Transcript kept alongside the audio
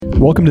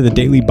Welcome to the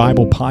Daily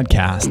Bible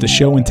Podcast, a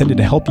show intended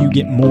to help you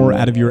get more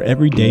out of your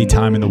everyday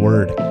time in the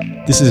Word.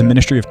 This is a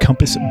ministry of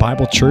Compass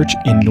Bible Church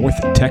in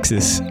North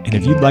Texas, and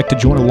if you'd like to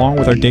join along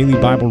with our daily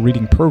Bible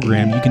reading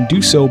program, you can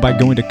do so by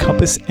going to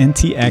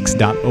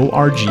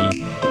compassntx.org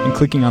and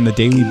clicking on the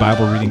Daily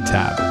Bible Reading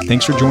tab.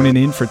 Thanks for joining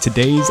in for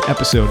today's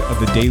episode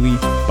of the Daily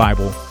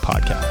Bible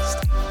Podcast.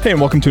 Hey, and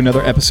welcome to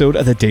another episode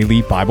of the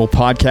Daily Bible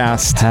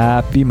Podcast.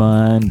 Happy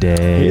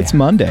Monday. It's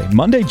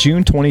Monday,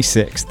 June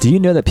 26th. Do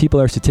you know that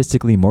people are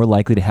statistically more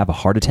likely to have a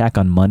heart attack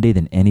on Monday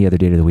than any other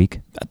day of the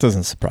week? That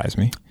doesn't surprise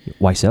me.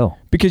 Why so?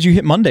 Because you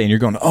hit Monday and you're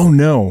going, oh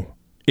no,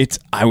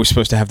 I was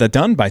supposed to have that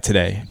done by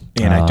today,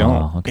 and I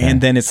don't. Okay.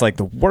 And then it's like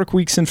the work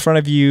week's in front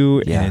of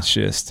you, and it's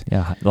just...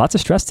 Yeah, lots of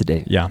stress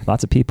today. Yeah.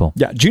 Lots of people.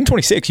 Yeah, June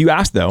 26th, you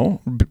asked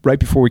though, right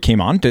before we came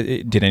on,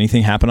 did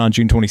anything happen on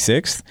June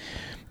 26th?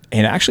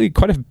 And actually,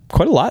 quite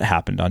a lot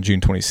happened on June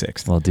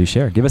 26th. Well, do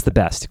share. Give us the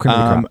best.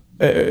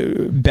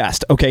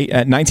 Best. Okay.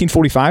 At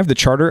 1945, the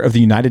Charter of the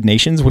United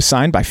Nations was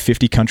signed by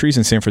 50 countries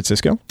in San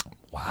Francisco.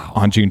 Wow.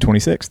 On June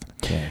 26th.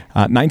 Okay.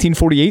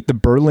 1948, the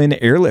Berlin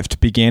airlift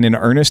began in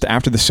earnest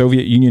after the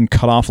Soviet Union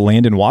cut off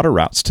land and water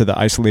routes to the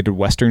isolated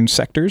western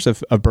sectors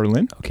of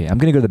Berlin. Okay, I'm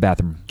going to go to the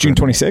bathroom. June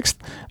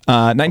 26th.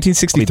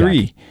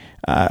 1963,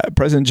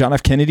 President John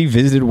F. Kennedy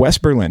visited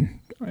West Berlin.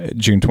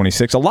 June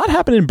 26th. A lot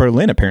happened in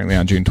Berlin, apparently,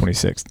 on June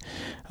 26th.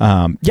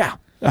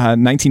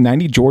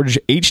 1990, George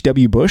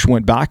H.W. Bush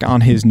went back on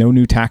his No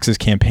New Taxes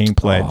campaign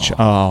pledge.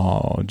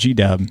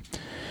 G-Dub.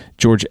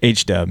 George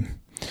H.W.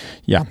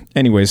 Yeah.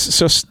 Anyways,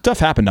 so stuff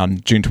happened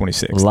on June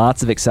 26th.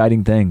 Lots of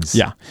exciting things.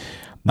 Yeah.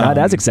 Not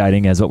as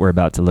exciting as what we're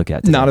about to look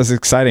at today. Not as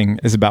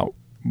exciting as about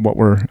what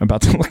we're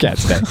about to look at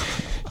today.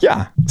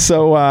 Yeah.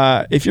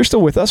 So if you're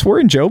still with us, we're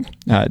in Job.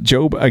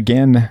 Job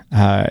again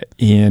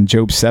in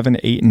Job 7,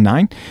 8, and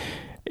 9.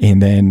 And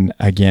then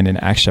again in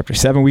Acts chapter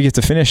 7, we get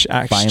to finish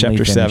Acts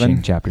chapter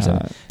 7. Chapter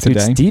 7. Today.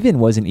 Dude, Stephen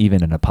wasn't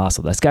even an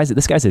apostle. This guy's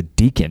a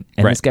deacon,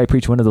 and This guy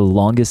preached one of the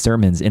longest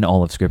sermons in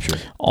all of Scripture.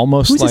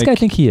 Almost. Who's this guy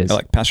think he is?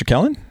 Like Pastor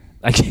Kellen?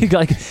 Like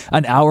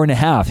an hour and a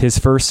half, his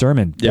first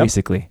sermon,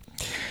 basically.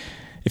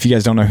 If you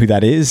guys don't know who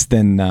that is,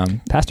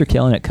 then Pastor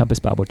Kellen at Compass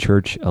Bible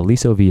Church,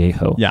 Aliso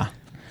Viejo. Yeah,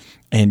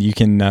 and you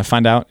can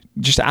find out.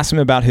 Just ask him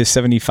about his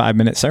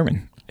 75-minute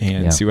sermon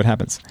and see what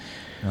happens.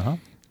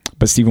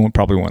 But Stephen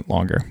probably went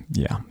longer.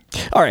 Yeah.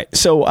 All right.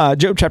 So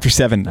Job chapter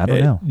 7. I don't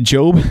know.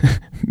 Job,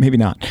 maybe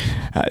not.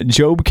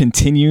 Job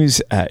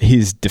continues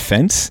his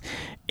defense.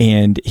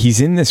 And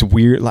he's in this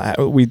weird,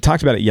 we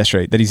talked about it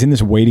yesterday, that he's in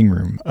this waiting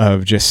room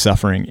of just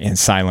suffering and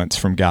silence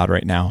from God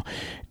right now.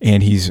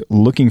 And he's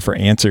looking for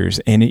answers.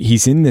 And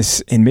he's in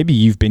this, and maybe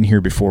you've been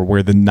here before,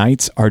 where the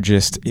nights are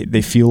just,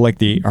 they feel like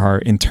they are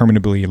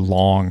interminably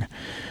long.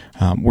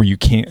 Where you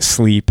can't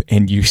sleep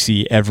and you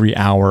see every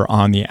hour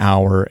on the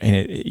hour,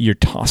 and you're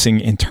tossing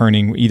and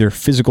turning, either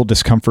physical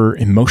discomfort,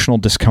 emotional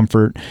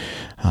discomfort.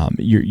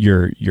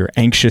 You're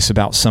anxious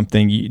about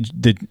something.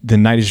 The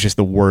night is just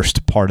the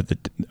worst part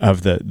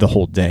of the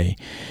whole day.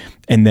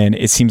 And then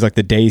it seems like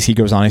the days, he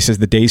goes on, he says,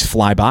 the days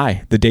fly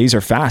by. The days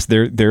are fast.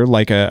 They're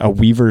like a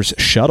weaver's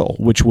shuttle,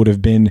 which would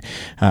have been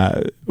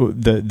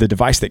the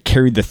device that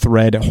carried the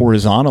thread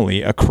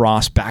horizontally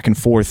across back and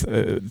forth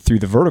through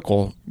the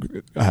vertical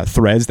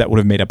threads that would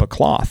have made up a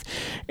cloth.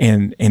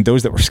 And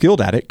those that were skilled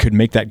at it could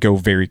make that go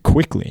very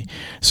quickly.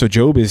 So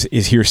Job is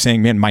here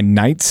saying, man, my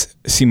nights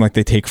seem like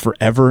they take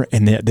forever,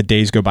 and the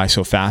days go by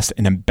so fast,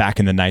 and I'm back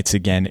in the nights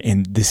again.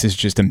 And this is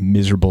just a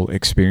miserable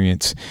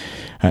experience.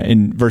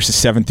 In verses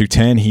 7 through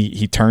 10,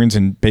 he turns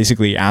and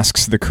basically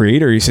asks the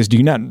Creator, he says, do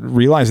you not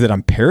realize that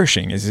I'm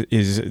perishing?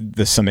 Is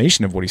the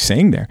summation of what he's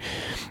saying there.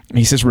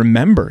 He says,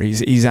 remember.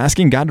 He's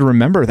asking God to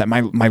remember that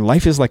my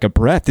life is like a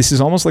breath. This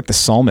is almost like the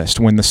psalmist,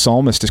 when the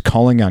psalmist is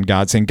calling on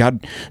God, saying,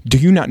 God, do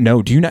you not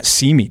know? Do you not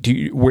see me?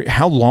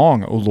 How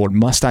long, O Lord,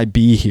 must I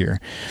be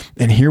here?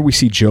 And here we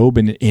see Job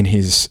in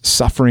his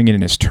suffering and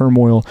in his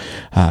turmoil,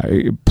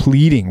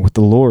 pleading with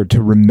the Lord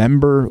to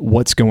remember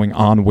what's going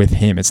on with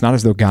him. It's not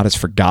as though God has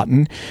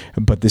forgotten,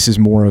 but this is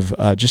more of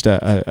just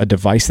a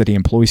device that he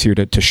employs here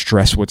to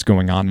stress what's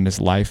going on in his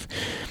life.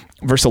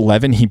 Verse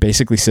 11, he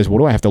basically says, what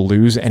do I have to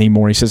lose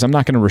anymore? He says, I'm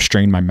not going to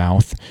restrain my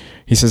mouth.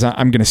 He says,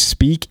 I'm going to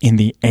speak in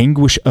the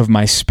anguish of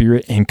my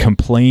spirit and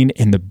complain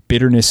in the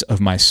bitterness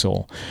of my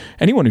soul.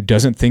 Anyone who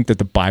doesn't think that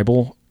the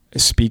Bible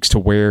speaks to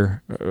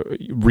where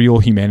real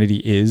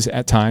humanity is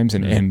at times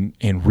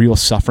and real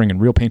suffering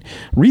and real pain,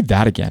 read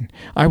that again.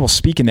 I will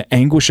speak in the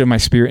anguish of my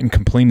spirit and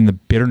complain in the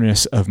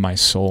bitterness of my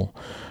soul.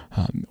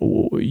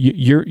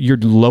 Your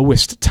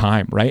lowest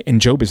time, right?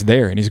 And Job is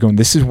there, and he's going,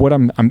 this is what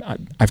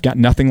I've got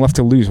nothing left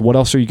to lose. What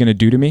else are you going to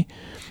do to me?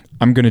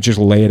 I'm going to just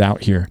lay it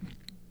out here.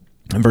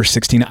 In verse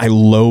 16, I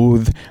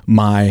loathe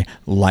my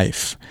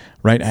life,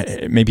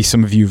 right? Maybe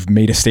some of you have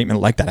made a statement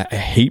like that. I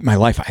hate my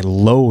life. I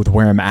loathe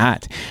where I'm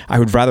at. I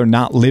would rather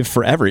not live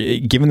forever.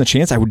 Given the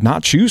chance, I would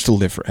not choose to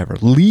live forever.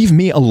 Leave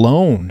me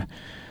alone,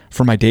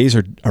 for my days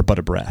are but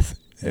a breath.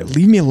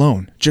 leave me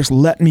alone. Just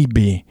let me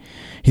be.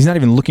 He's not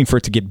even looking for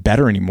it to get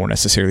better anymore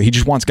necessarily. He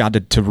just wants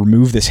God to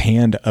remove this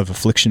hand of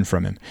affliction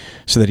from him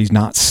so that he's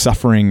not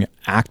suffering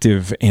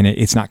active and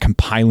it's not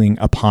compiling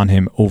upon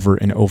him over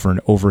and over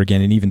and over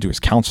again, and even to his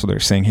counselor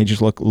saying, hey,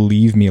 just look,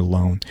 leave me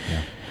alone.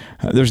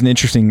 Yeah. There's an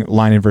interesting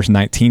line in verse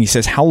 19. He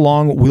says, how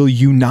long will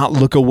you not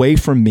look away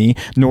from me,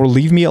 nor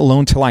leave me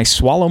alone till I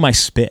swallow my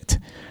spit?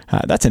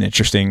 That's an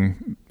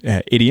interesting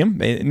idiom,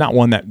 not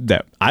one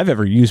that I've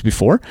ever used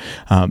before.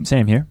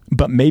 Same here.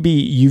 But maybe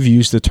you've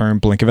used the term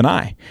blink of an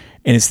eye.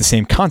 And it's the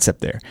same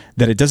concept there,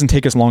 that it doesn't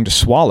take us long to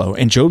swallow.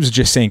 And Job's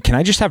just saying, can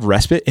I just have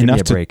respite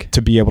enough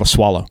to be able to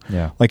swallow?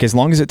 Yeah. Like as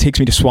long as it takes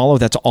me to swallow,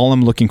 that's all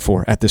I'm looking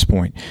for at this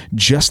point.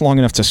 Just long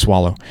enough to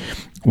swallow.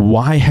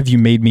 Why have you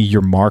made me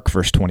your mark?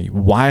 Verse 20.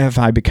 Why have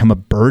I become a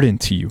burden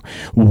to you?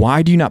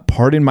 Why do you not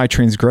pardon my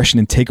transgression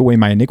and take away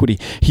my iniquity?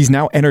 He's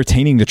now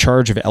entertaining the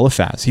charge of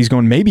Eliphaz. He's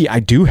going, maybe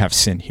I do have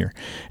sin here,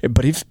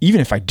 but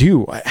even if I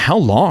do, how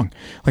long?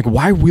 Like,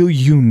 why will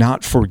you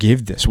not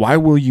forgive this? Why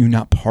will you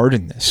not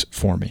pardon this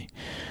for me?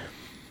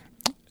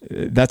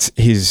 That's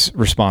his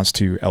response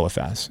to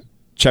Eliphaz.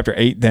 Chapter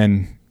 8,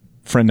 then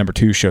friend number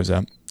 2 shows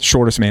up,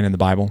 shortest man in the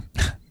Bible.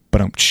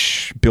 But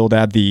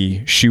Bildad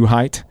the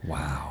Shuhite.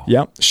 Wow.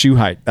 Yep,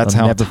 Shuhite.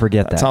 I'll never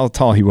forget that. That's how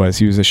tall he was.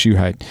 He was a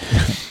Shuhite.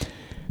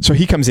 So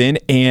he comes in,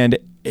 and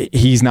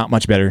he's not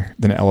much better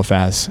than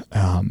Eliphaz.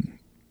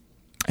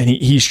 And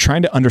he's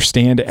trying to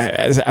understand.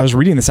 As I was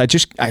reading this,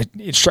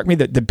 it struck me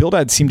that the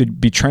Bildad seemed to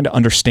be trying to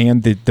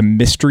understand the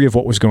mystery of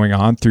what was going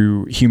on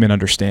through human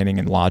understanding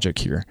and logic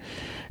here.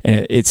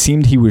 And it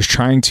seemed he was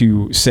trying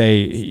to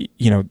say,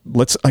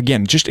 let's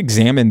again just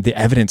examine the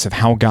evidence of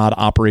how God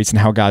operates and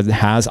how God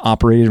has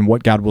operated and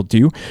what God will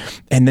do,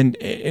 and then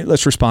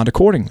let's respond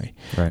accordingly.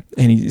 Right.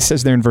 And he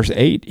says there in verse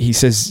 8, he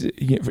says,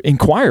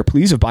 inquire,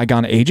 please, of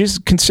bygone ages,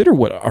 consider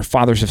what our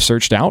fathers have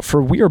searched out,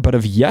 for we are but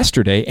of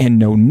yesterday and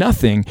know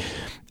nothing,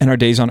 and our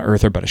days on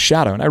earth are but a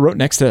shadow. And I wrote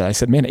next to that, I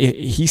said, man,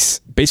 he's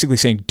basically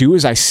saying, do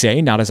as I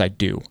say, not as I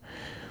do.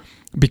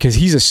 Because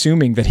he's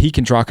assuming that he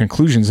can draw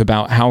conclusions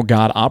about how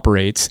God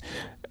operates.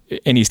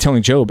 And he's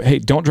telling Job, hey,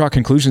 don't draw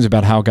conclusions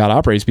about how God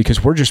operates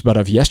because we're just but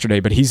of yesterday,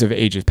 but he's of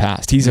ages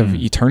past. He's of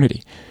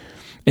eternity.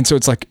 And so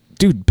it's like,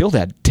 dude,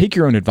 Bildad, take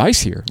your own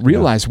advice here.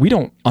 Realize we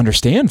don't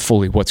understand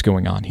fully what's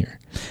going on here.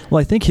 Well,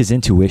 I think his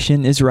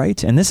intuition is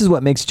right. And this is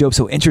what makes Job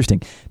so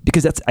interesting,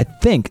 because I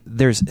think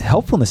there's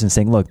helpfulness in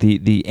saying, look,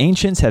 the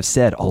ancients have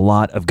said a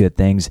lot of good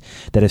things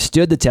that have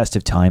stood the test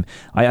of time.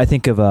 I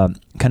think of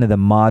kind of the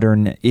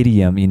modern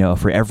idiom,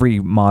 for every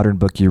modern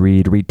book you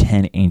read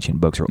 10 ancient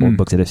books or old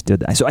books that have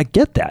stood that. So I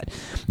get that.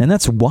 And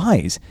that's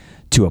wise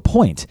to a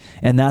point.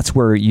 And that's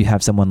where you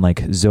have someone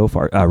like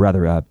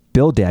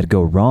Bildad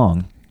go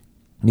wrong,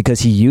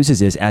 because he uses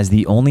this as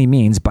the only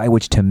means by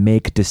which to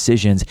make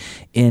decisions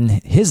in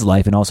his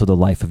life and also the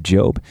life of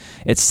Job.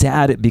 It's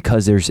sad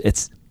because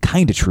it's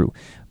kind of true,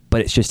 but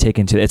it's just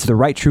it's the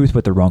right truth,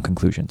 but the wrong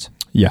conclusions.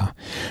 Yeah.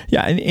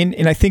 Yeah.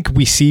 And I think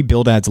we see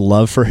Bildad's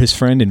love for his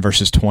friend in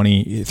verses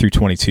 20 through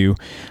 22,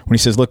 when he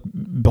says, look,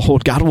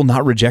 behold, God will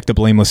not reject a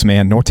blameless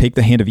man, nor take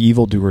the hand of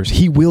evildoers.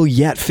 He will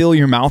yet fill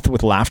your mouth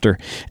with laughter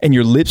and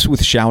your lips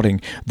with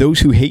shouting.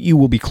 Those who hate you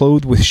will be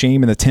clothed with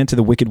shame, and the tent of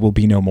the wicked will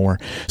be no more.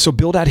 So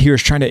Bildad here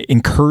is trying to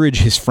encourage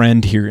his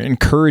friend here,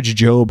 encourage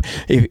Job.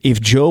 If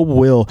Job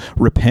will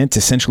repent,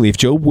 essentially, if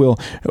Job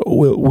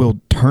will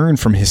turn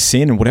from his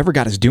sin and whatever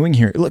God is doing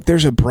here, look,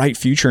 there's a bright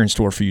future in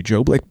store for you,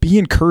 Job. Like, be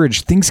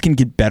encouraged. Things can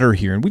get better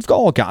here. And we've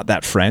all got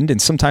that friend,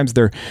 and sometimes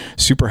they're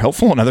super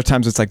helpful, and other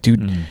times it's like,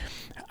 dude,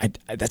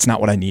 that's not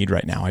what I need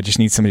right now. I just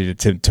need somebody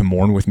to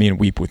mourn with me and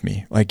weep with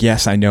me. Like,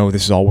 yes, I know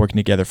this is all working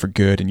together for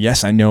good, and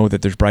yes, I know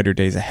that there's brighter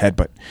days ahead,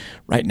 but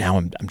right now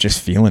I'm just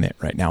feeling it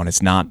right now, and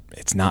it's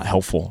not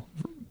helpful.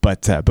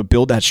 But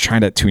Bildad's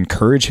trying to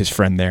encourage his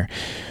friend there.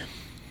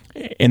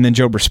 And then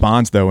Job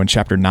responds, though, in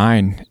chapter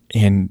 9,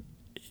 and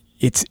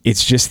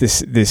it's just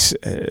this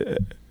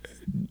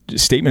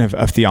statement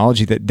of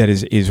theology that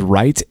is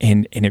right,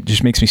 and it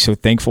just makes me so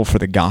thankful for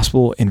the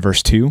gospel in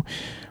verse 2,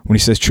 when he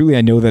says, truly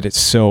I know that it's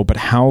so, but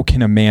how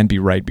can a man be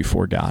right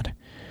before God?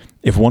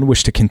 If one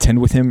wished to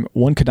contend with him,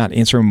 one could not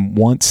answer him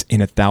once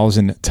in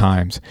 1,000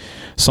 times.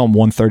 Psalm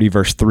 130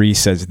 verse 3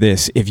 says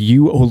this, if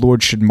you, O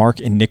Lord, should mark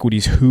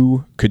iniquities,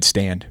 who could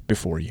stand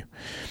before you?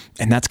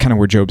 And that's kind of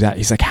where Job's at.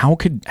 He's like, how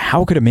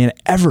could a man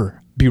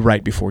ever be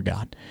right before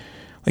God?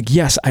 Like,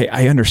 yes,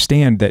 I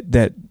understand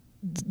that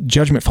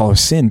judgment follows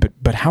sin,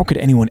 but how could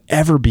anyone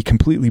ever be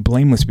completely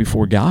blameless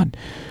before God?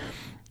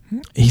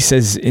 He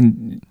says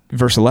in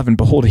verse 11,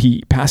 behold,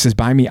 he passes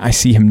by me, I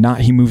see him not.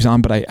 He moves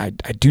on, but I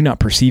do not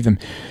perceive him.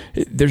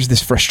 There's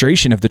this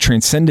frustration of the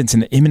transcendence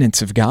and the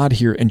immanence of God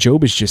here, and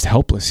Job is just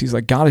helpless. He's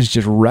like, God has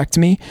just wrecked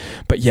me,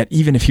 but yet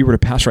even if he were to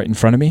pass right in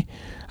front of me,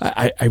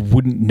 I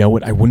wouldn't know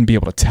it. I wouldn't be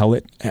able to tell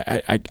it.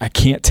 I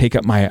can't take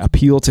up my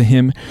appeal to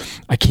him.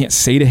 I can't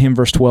say to him,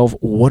 verse 12,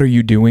 what are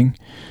you doing?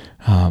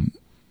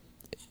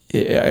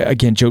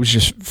 Again, Job's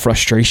just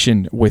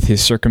frustration with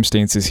his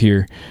circumstances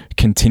here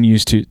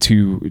continues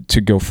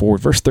to go forward.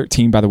 Verse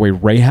 13, by the way,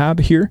 Rahab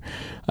here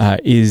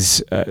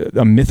is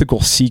a mythical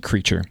sea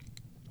creature.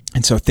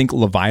 And so think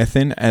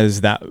Leviathan,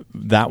 as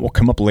that will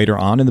come up later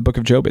on in the book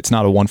of Job. It's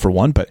not a one for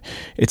one, but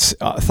it's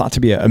thought to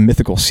be a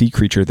mythical sea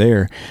creature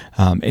there.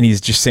 And he's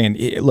just saying,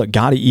 look,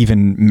 God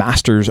even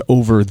masters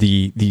over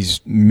these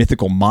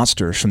mythical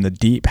monsters from the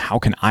deep. How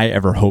can I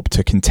ever hope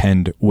to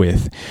contend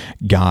with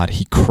God?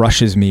 He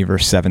crushes me,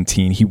 verse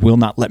 17. He will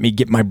not let me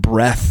get my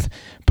breath,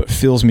 but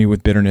fills me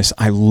with bitterness.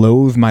 I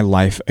loathe my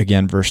life,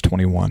 again, verse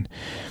 21.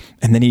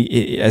 And then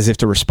he, as if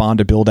to respond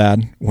to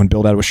Bildad, when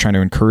Bildad was trying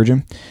to encourage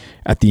him,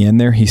 at the end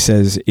there, he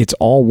says, it's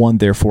all one,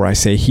 therefore I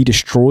say, he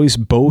destroys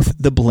both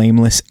the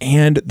blameless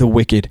and the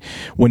wicked.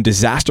 When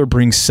disaster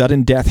brings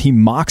sudden death, he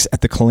mocks at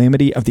the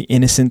calamity of the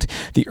innocent.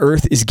 The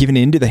earth is given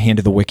into the hand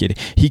of the wicked.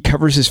 He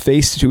covers his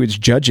face to its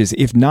judges.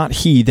 If not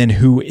he, then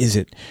who is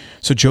it?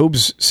 So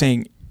Job's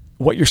saying,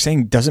 what you're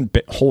saying doesn't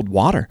hold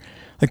water.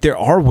 Like, there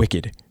are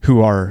wicked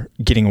who are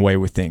getting away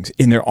with things,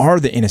 and there are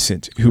the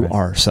innocent who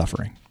are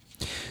suffering.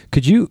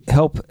 Could you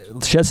help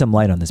shed some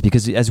light on this?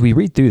 Because as we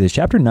read through this,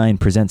 chapter 9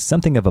 presents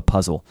something of a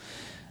puzzle.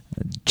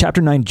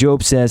 Chapter 9,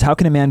 Job says, how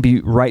can a man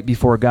be right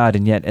before God?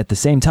 And yet at the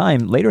same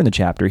time, later in the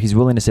chapter, he's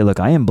willing to say,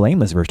 look, I am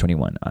blameless, verse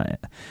 21.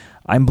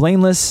 I'm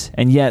blameless,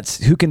 and yet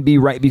who can be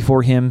right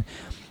before him?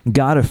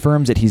 God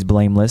affirms that he's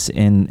blameless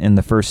in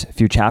the first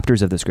few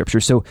chapters of the scripture.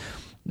 So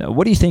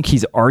what do you think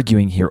he's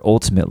arguing here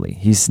ultimately?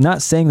 He's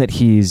not saying that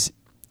he's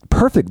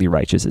perfectly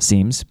righteous, it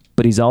seems,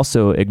 but he's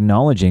also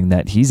acknowledging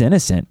that he's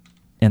innocent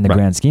in the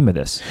grand scheme of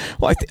this.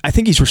 Well, I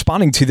think he's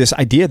responding to this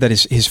idea that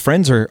his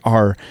friends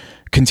are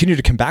continue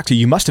to come back to,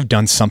 you must have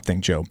done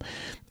something, Job.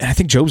 And I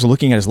think Job's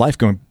looking at his life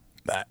going,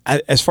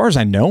 as far as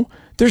I know,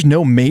 there's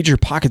no major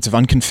pockets of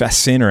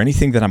unconfessed sin or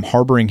anything that I'm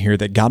harboring here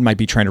that God might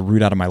be trying to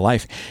root out of my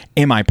life.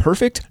 Am I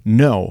perfect?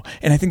 No.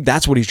 And I think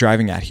that's what he's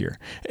driving at here.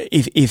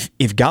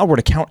 If God were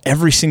to count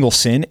every single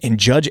sin and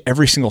judge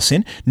every single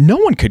sin, no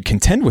one could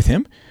contend with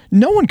him.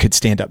 No one could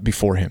stand up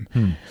before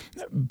him.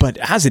 But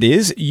as it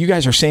is, you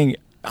guys are saying,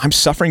 I'm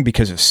suffering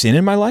because of sin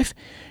in my life.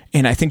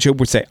 And I think Job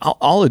would say,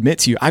 I'll admit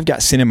to you, I've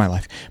got sin in my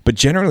life. But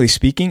generally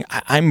speaking,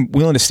 I'm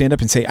willing to stand up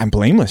and say, I'm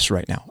blameless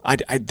right now.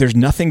 There's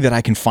nothing that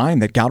I can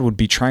find that God would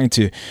be trying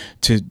to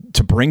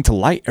bring to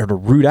light or to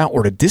root out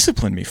or to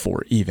discipline me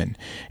for even.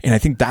 And I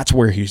think that's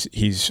where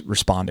he's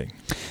responding.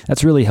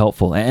 That's really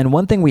helpful. And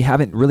one thing we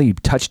haven't really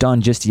touched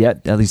on just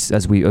yet, at least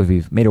as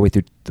we've made our way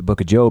through the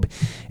book of Job,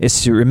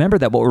 is to remember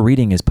that what we're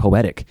reading is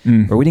poetic.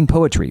 We're reading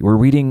poetry. We're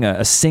reading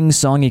a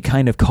sing-songy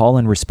kind of call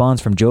and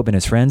response from Job and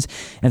his friends.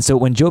 And so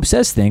when Job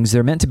says things,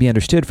 they're meant to be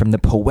understood from the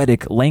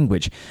poetic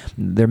language.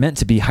 They're meant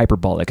to be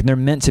hyperbolic, and they're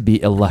meant to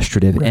be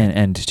illustrative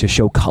and to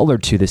show color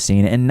to the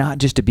scene, and not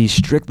just to be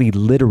strictly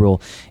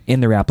literal in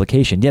their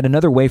application. Yet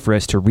another way for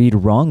us to read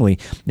wrongly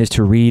is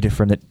to read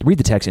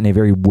the text in a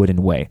very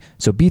wooden way.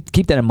 So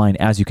keep that in mind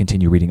as you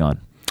continue reading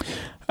on.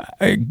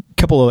 A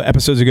couple of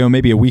episodes ago,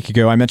 maybe a week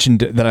ago, I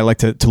mentioned that I like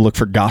to look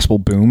for gospel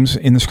booms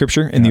in the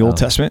scripture, in the Old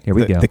Testament. Here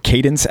we go. The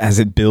cadence as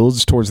it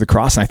builds towards the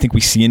cross. And I think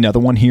we see another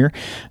one here,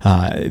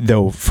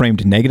 though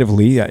framed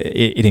negatively.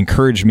 It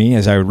encouraged me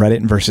as I read it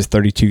in verses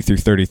 32 through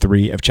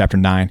 33 of chapter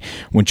 9,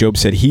 when Job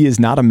said, he is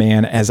not a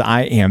man as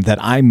I am,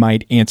 that I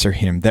might answer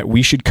him, that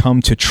we should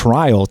come to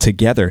trial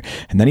together.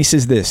 And then he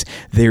says this,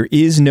 there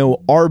is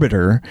no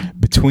arbiter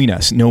between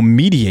us, no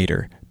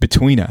mediator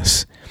between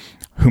us,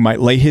 who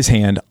might lay his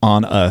hand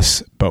on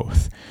us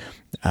both.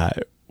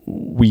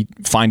 We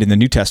find in the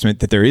New Testament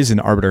that there is an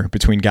arbiter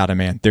between God and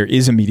man. There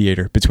is a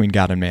mediator between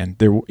God and man.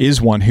 There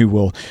is one who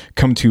will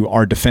come to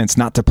our defense,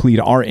 not to plead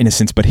our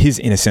innocence, but his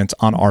innocence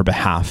on our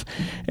behalf.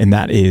 And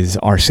that is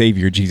our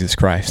Savior, Jesus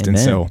Christ. Amen.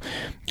 And so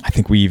I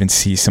think we even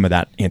see some of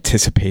that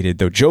anticipated,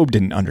 though Job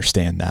didn't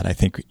understand that. I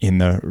think in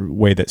the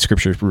way that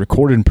Scripture is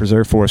recorded and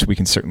preserved for us, we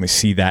can certainly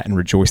see that and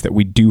rejoice that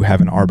we do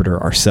have an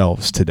arbiter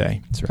ourselves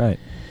today. That's right.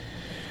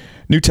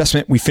 New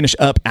Testament, we finish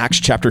up Acts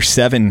chapter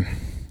 7.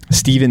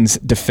 Stephen's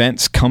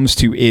defense comes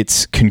to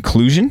its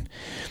conclusion,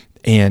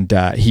 and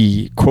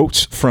he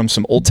quotes from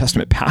some Old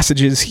Testament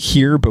passages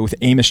here, both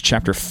Amos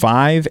chapter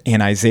 5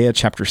 and Isaiah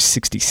chapter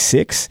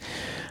 66.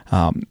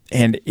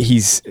 And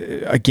he's,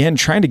 again,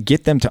 trying to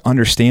get them to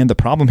understand the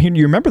problem here.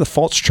 You remember the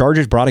false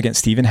charges brought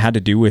against Stephen had to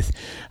do with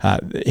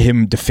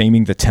him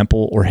defaming the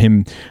temple, or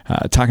him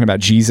talking about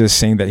Jesus,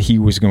 saying that he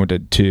was going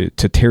to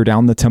tear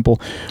down the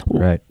temple.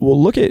 Right.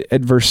 Well, look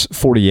at verse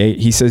 48.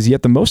 He says,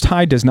 yet the Most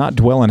High does not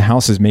dwell in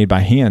houses made by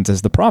hands,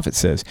 as the prophet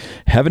says.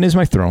 Heaven is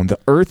my throne, the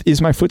earth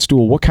is my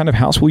footstool. What kind of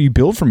house will you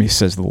build for me,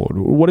 says the Lord?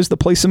 What is the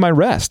place of my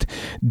rest?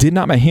 Did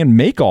not my hand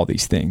make all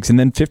these things? And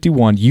then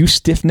 51, you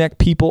stiff-necked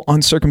people,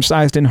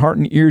 uncircumcised in heart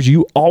and ears,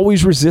 you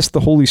always resist the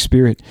Holy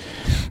Spirit.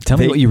 Tell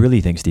me what you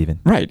really think, Stephen.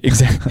 Right,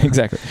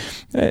 exactly.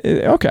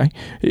 Okay.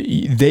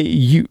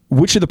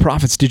 Which of the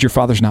prophets did your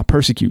fathers not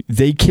persecute?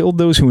 They killed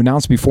those who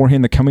announced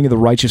beforehand the coming of the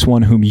righteous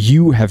one, whom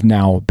you have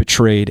now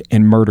betrayed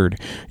and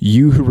murdered.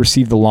 You who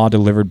received the law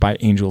delivered by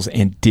angels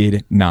and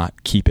did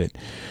not keep it.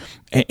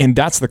 And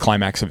that's the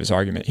climax of his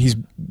argument. He's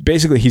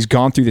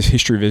gone through this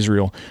history of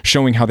Israel,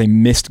 showing how they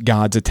missed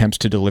God's attempts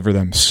to deliver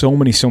them so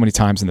many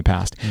times in the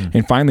past.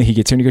 And finally he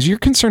gets here and he goes, you're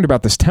concerned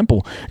about this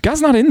temple.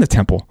 God's not in the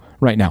temple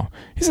right now.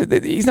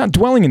 He's not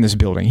dwelling in this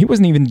building. He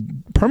wasn't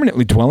even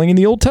permanently dwelling in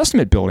the Old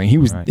Testament building. He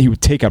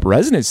would take up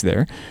residence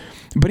there.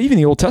 But even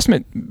the Old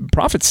Testament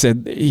prophets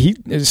said,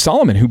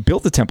 Solomon, who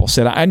built the temple,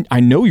 said, I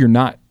know you're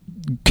not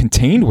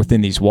contained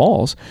within these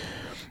walls.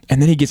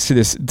 And then he gets to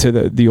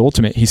the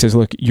ultimate. He says,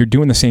 look, you're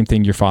doing the same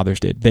thing your fathers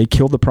did. They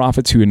killed the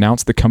prophets who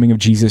announced the coming of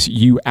Jesus.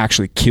 You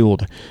actually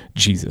killed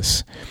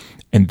Jesus.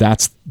 And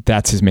that's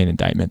his main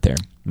indictment there.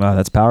 Wow,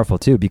 that's powerful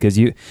too, because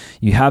you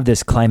have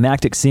this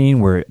climactic scene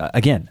where,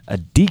 again, a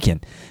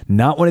deacon,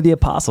 not one of the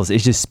apostles,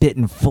 is just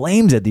spitting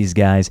flames at these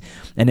guys,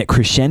 and it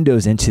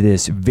crescendos into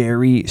this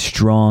very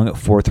strong,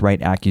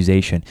 forthright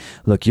accusation.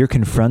 Look, you're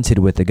confronted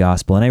with the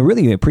gospel, and I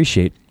really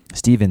appreciate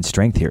Stephen's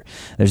strength here.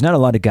 There's not a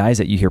lot of guys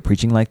that you hear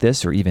preaching like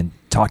this or even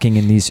talking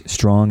in these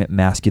strong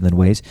masculine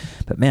ways,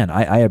 but man,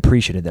 I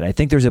appreciated that. I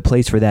think there's a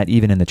place for that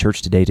even in the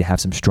church today, to have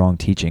some strong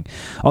teaching.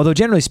 Although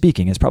generally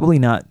speaking, it's probably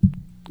not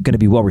going to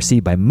be well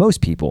received by most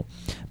people,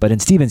 but in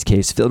Stephen's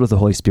case, filled with the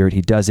Holy Spirit,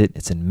 he does it.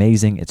 It's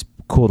amazing. It's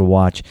cool to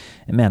watch,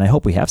 and man, I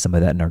hope we have some of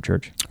that in our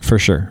church. For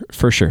sure.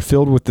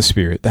 Filled with the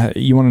Spirit.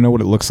 You want to know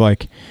what it looks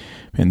like?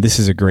 Man, this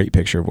is a great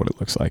picture of what it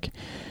looks like.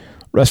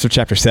 Rest of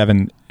chapter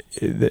 7.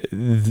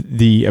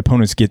 The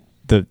opponents get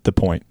the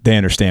point. They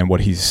understand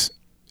what he's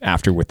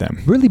after with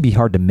them. Really be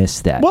hard to miss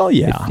that. Well,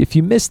 yeah. If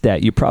you miss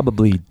that, you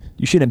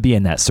shouldn't be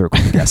in that circle,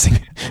 I'm guessing.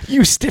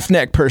 You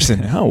stiff-necked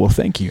person. Oh, well,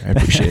 thank you. I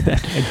appreciate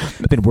that.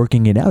 I've been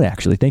working it out,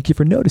 actually. Thank you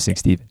for noticing,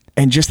 Stephen.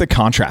 And just the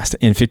contrast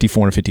in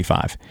 54 and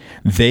 55.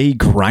 They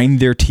grind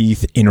their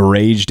teeth,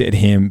 enraged at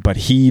him, but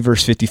he,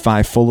 verse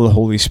 55, full of the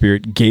Holy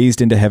Spirit, gazed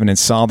into heaven and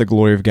saw the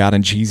glory of God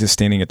and Jesus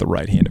standing at the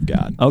right hand of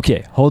God.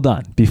 Okay, hold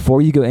on.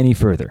 Before you go any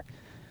further,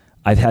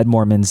 I've had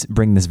Mormons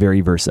bring this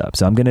very verse up,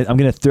 so I'm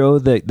gonna throw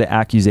the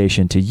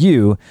accusation to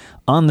you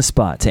on the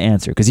spot to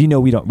answer, because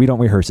we don't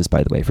rehearse this,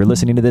 by the way. If you're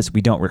listening to this, we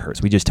don't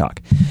rehearse, we just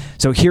talk.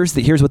 So here's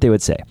what they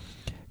would say.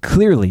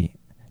 Clearly,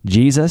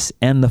 Jesus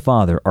and the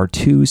Father are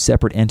two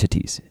separate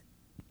entities,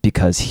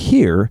 because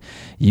here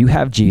you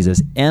have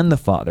Jesus and the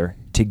Father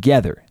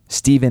together.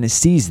 Stephen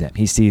sees them.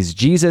 He sees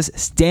Jesus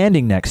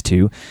standing next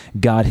to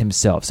God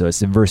himself. So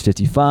it's in verse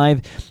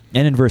 55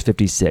 and in verse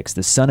 56,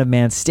 the Son of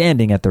Man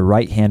standing at the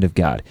right hand of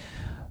God.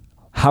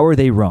 How are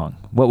they wrong?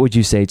 What would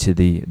you say to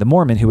the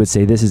Mormon who would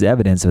say this is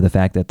evidence of the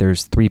fact that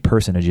there's three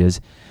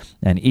personages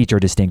and each are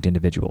distinct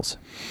individuals?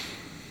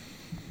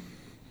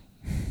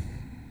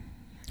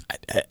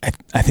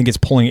 I think it's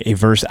pulling a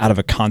verse out of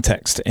a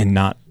context and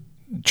not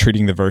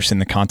treating the verse in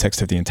the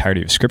context of the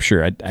entirety of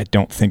Scripture. I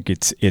don't think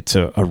it's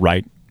a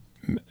right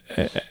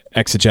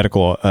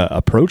exegetical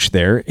approach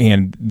there,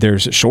 and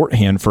there's a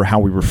shorthand for how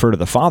we refer to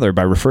the Father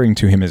by referring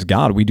to him as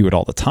God. We do it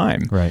all the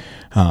time, right?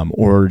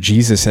 Or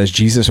Jesus as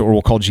Jesus, or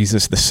we'll call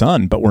Jesus the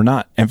Son, but we're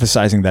not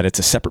emphasizing that it's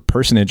a separate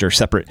personage or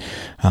separate,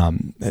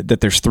 that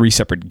there's three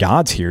separate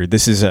gods here.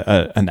 This is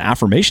an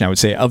affirmation, I would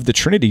say, of the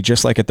Trinity.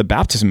 Just like at the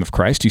baptism of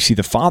Christ, you see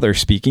the Father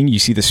speaking, you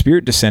see the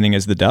Spirit descending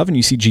as the dove, and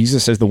you see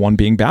Jesus as the one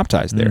being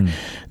baptized there.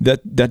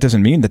 That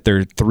doesn't mean that there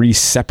are three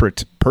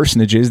separate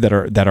personages that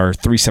are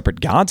three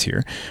separate gods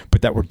here,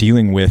 but that we're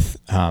dealing with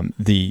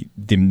the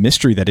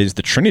mystery that is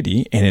the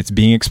Trinity, and it's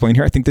being explained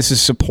here. I think this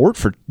is support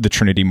for the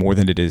Trinity more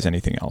than it is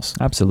anything else.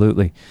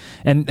 Absolutely,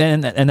 and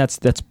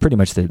that's pretty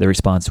much the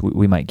response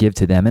we might give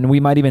to them, and we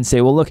might even say,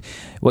 well, look,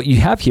 what you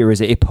have here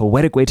is a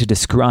poetic way to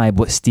describe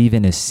what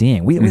Stephen is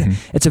seeing.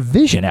 It's a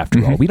vision,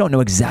 after all. We don't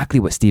know exactly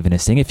what Stephen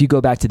is seeing. If you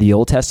go back to the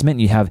Old Testament,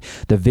 you have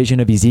the vision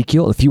of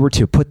Ezekiel. If you were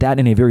to put that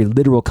in a very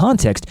literal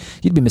context,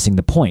 you'd be missing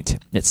the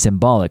point. It's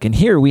symbolic, and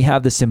here we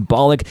have the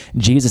symbolic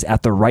Jesus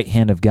at the right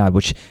hand of God,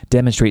 which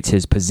demonstrates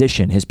his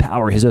position, his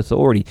power, his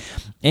authority,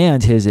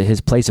 and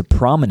his place of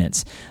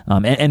prominence.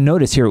 And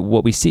notice here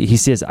what we see. He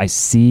says, I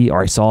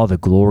saw the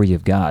glory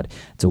of God.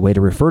 It's a way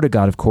to refer to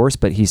God, of course,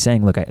 but he's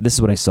saying, look, this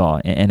is what I saw,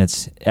 and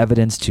it's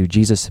evidence to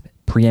Jesus'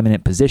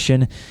 preeminent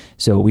position.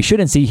 So we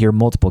shouldn't see here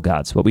multiple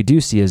gods. What we do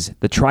see is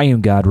the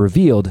triune God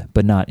revealed,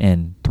 but not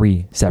in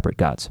three separate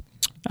gods.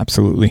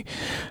 Absolutely.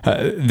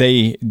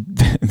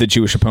 The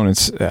Jewish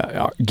opponents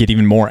get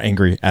even more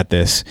angry at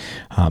this.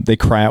 They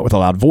cry out with a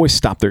loud voice,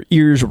 stop their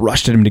ears,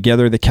 rush at him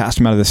together. They cast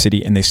him out of the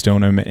city and they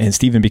stone him. And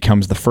Stephen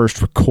becomes the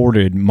first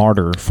recorded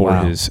martyr for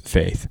his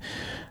faith.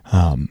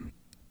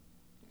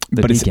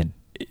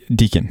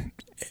 Deacon.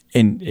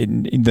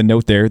 In the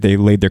note there, they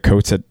laid their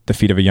coats at the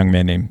feet of a young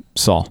man named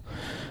Saul.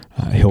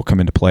 He'll come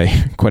into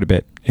play quite a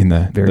bit in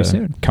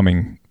the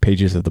coming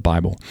pages of the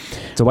Bible.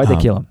 So why'd they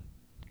kill him?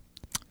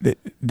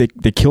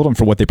 They killed him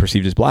for what they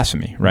perceived as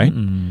blasphemy, right?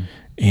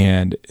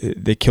 And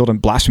they killed him.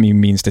 Blasphemy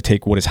means to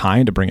take what is high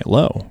and to bring it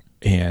low.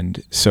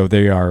 And so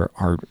they are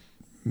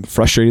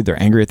frustrated.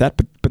 They're angry at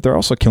that, but they're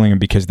also killing him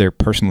because they're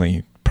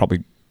personally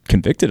probably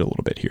convicted a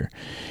little bit here.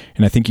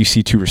 And I think you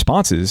see two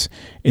responses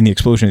in the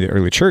explosion of the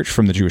early church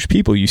from the Jewish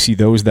people. You see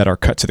those that are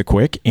cut to the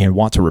quick and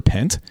want to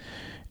repent,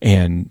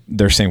 and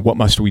they're saying, what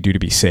must we do to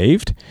be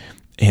saved?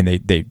 And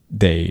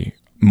they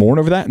mourn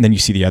over that, and then you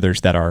see the others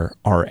that are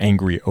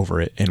angry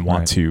over it and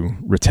want to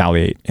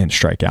retaliate and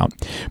strike out.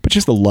 But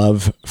just the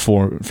love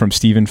from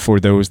Stephen for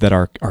those that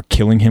are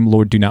killing him.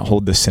 Lord, do not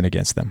hold this sin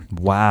against them.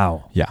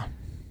 Wow. Yeah.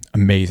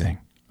 Amazing.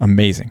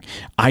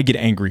 I get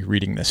angry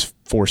reading this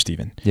for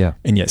Stephen. Yeah.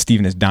 And yet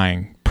Stephen is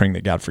dying, praying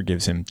that God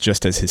forgives him,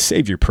 just as his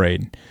Savior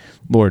prayed,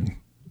 Lord,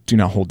 do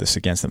not hold this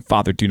against them.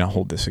 Father, do not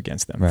hold this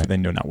against them, for they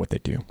know not what they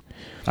do.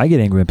 I get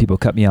angry when people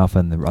cut me off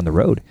on the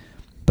road,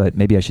 but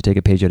maybe I should take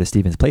a page out of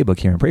Stephen's playbook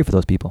here and pray for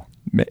those people.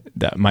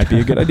 That might be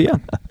a good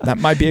idea.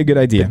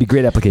 That'd be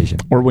great application.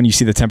 Or when you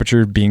see the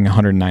temperature being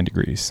 109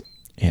 degrees,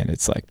 and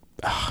it's like,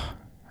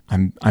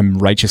 I'm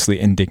righteously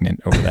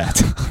indignant over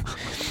that.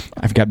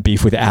 I've got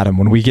beef with Adam.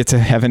 When we get to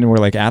heaven and we're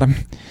like, Adam,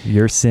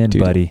 your sin,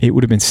 dude, buddy. It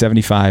would have been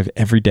 75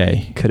 every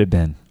day. Could have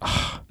been.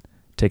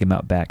 Take him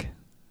out back.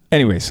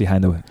 Anyways,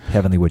 behind the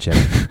heavenly woodshed.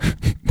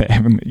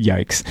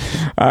 Yikes.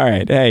 All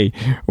right. Hey,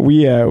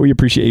 we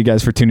appreciate you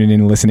guys for tuning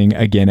in and listening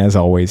again, as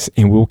always.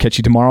 And we'll catch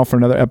you tomorrow for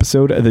another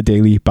episode of the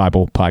Daily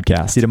Bible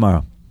Podcast. See you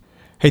tomorrow.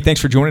 Hey,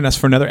 thanks for joining us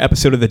for another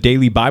episode of the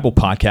Daily Bible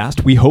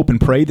Podcast. We hope and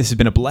pray this has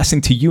been a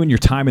blessing to you and your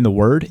time in the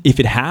Word. If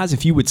it has,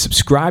 if you would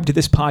subscribe to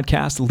this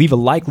podcast, leave a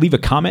like, leave a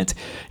comment,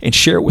 and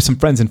share it with some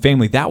friends and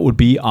family, that would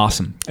be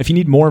awesome. If you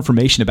need more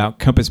information about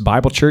Compass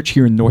Bible Church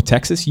here in North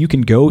Texas, you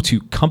can go to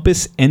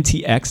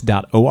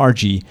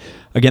compassntx.org.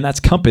 Again, that's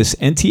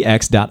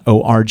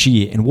compassntx.org,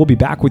 and we'll be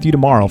back with you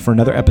tomorrow for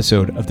another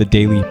episode of the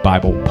Daily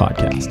Bible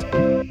Podcast.